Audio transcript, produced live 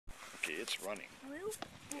it's running.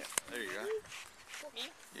 Yeah, there you go.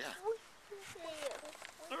 Yeah.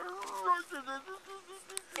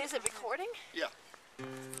 Is it recording? Yeah.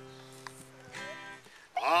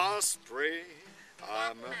 Osprey,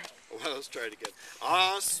 well, let's try it again.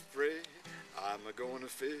 Osprey, I'm a-going to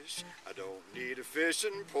fish. I don't need a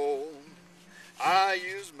fishing pole. I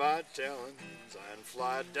use my talons and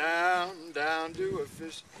fly down to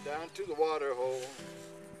the water hole.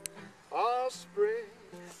 Osprey,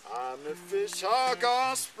 I'm a fish hawk,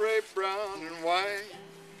 osprey brown and white.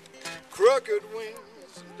 Crooked wings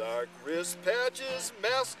and dark wrist patches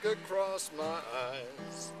mask across my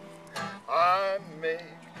eyes. I make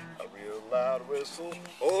a real loud whistle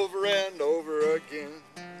over and over again.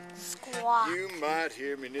 Squawk. You might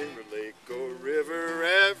hear me near a lake or river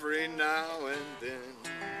every now and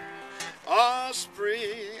then.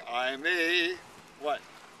 Osprey, I'm a what?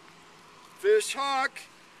 Fish hawk,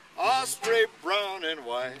 osprey brown and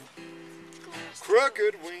white.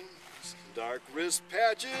 Crooked wings, dark wrist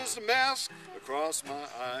patches mask across my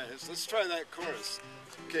eyes. Let's try that chorus.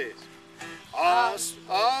 Okay.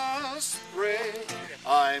 Osprey,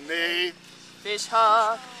 I'm a Fish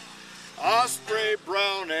hawk. osprey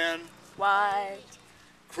brown and White.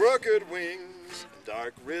 crooked wings,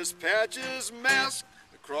 dark wrist patches mask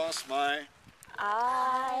across my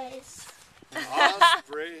Eyes.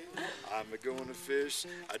 osprey. I'm a-going to fish.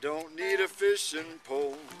 I don't need a fishing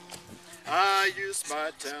pole. I use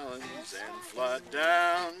my talons and fly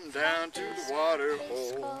down to the water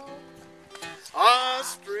hole.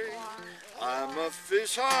 Osprey, I'm a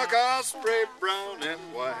fish hawk, osprey brown and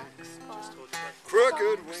white.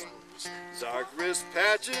 Crooked wings, dark wrist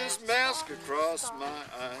patches mask across my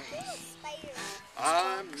eyes.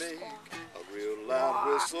 I make a real loud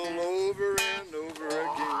whistle over and over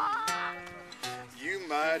again. You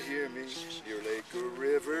might hear me near lake or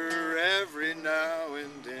river every now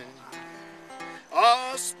and then.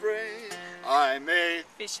 Osprey, I'm a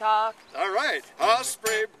Fish hawk. all right,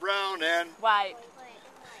 osprey brown and White.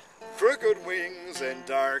 crooked wings and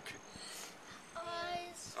dark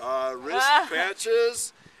wrist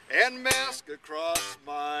patches and mask across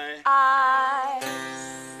my Eyes.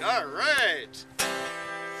 all right.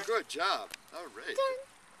 Good job. All right.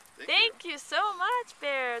 Thank you so much,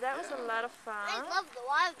 Bear. That was a lot of fun. I love the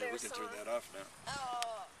wild bear We can turn song. that off now.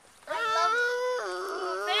 I love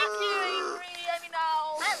Thank you, Avery.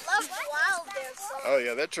 I love the wild bear song. Oh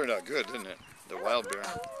yeah, that turned out good, didn't it? The wild bear.